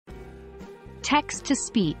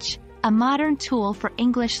Text-to-speech, a modern tool for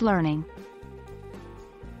English learning.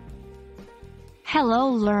 Hello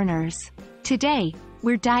learners! Today,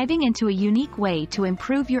 we're diving into a unique way to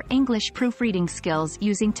improve your English proofreading skills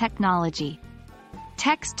using technology.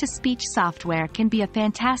 Text-to-speech software can be a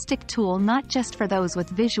fantastic tool not just for those with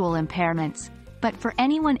visual impairments, but for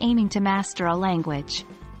anyone aiming to master a language.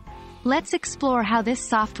 Let's explore how this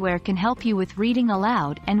software can help you with reading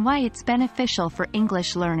aloud and why it's beneficial for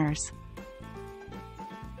English learners.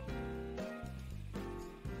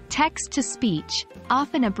 Text-to-speech,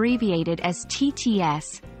 often abbreviated as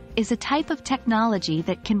TTS, is a type of technology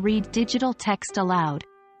that can read digital text aloud.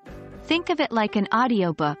 Think of it like an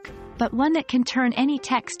audiobook, but one that can turn any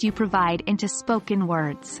text you provide into spoken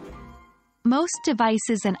words. Most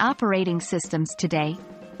devices and operating systems today,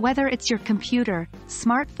 whether it's your computer,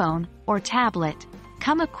 smartphone, or tablet,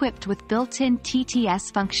 come equipped with built-in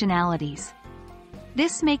TTS functionalities.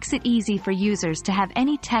 This makes it easy for users to have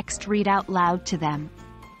any text read out loud to them.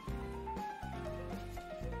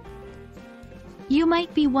 You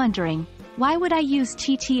might be wondering, why would I use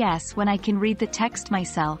TTS when I can read the text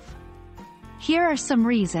myself? Here are some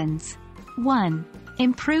reasons. 1.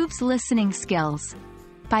 Improves listening skills.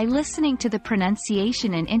 By listening to the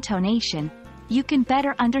pronunciation and intonation, you can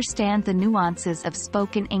better understand the nuances of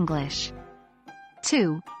spoken English.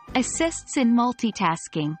 2. Assists in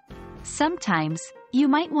multitasking. Sometimes, you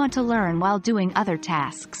might want to learn while doing other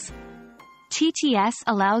tasks. TTS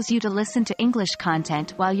allows you to listen to English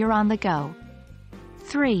content while you're on the go.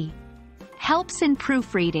 3. Helps in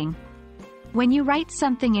proofreading. When you write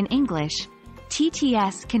something in English,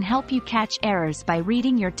 TTS can help you catch errors by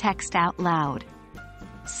reading your text out loud.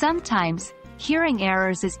 Sometimes, hearing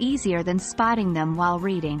errors is easier than spotting them while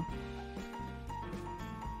reading.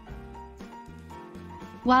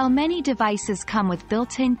 While many devices come with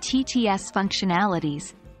built-in TTS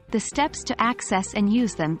functionalities, the steps to access and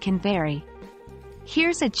use them can vary.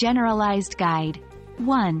 Here's a generalized guide.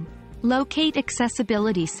 1. Locate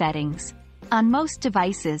accessibility settings. On most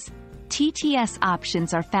devices, TTS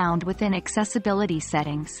options are found within accessibility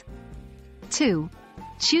settings. 2.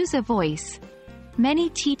 Choose a voice. Many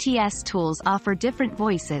TTS tools offer different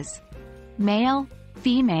voices: male,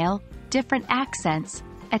 female, different accents,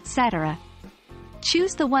 etc.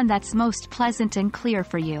 Choose the one that's most pleasant and clear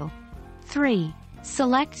for you. 3.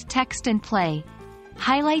 Select text and play.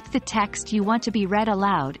 Highlight the text you want to be read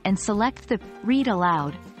aloud and select the Read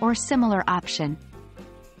Aloud or similar option.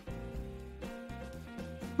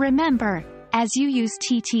 Remember, as you use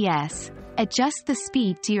TTS, adjust the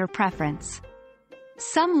speed to your preference.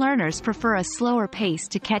 Some learners prefer a slower pace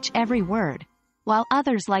to catch every word, while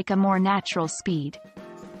others like a more natural speed.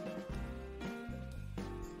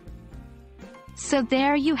 So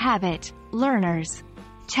there you have it, learners.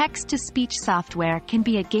 Text-to-speech software can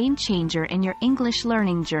be a game-changer in your English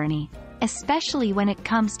learning journey, especially when it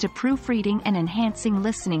comes to proofreading and enhancing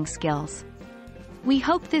listening skills. We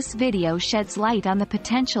hope this video sheds light on the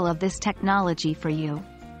potential of this technology for you.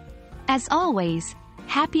 As always,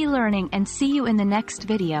 happy learning and see you in the next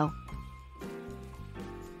video.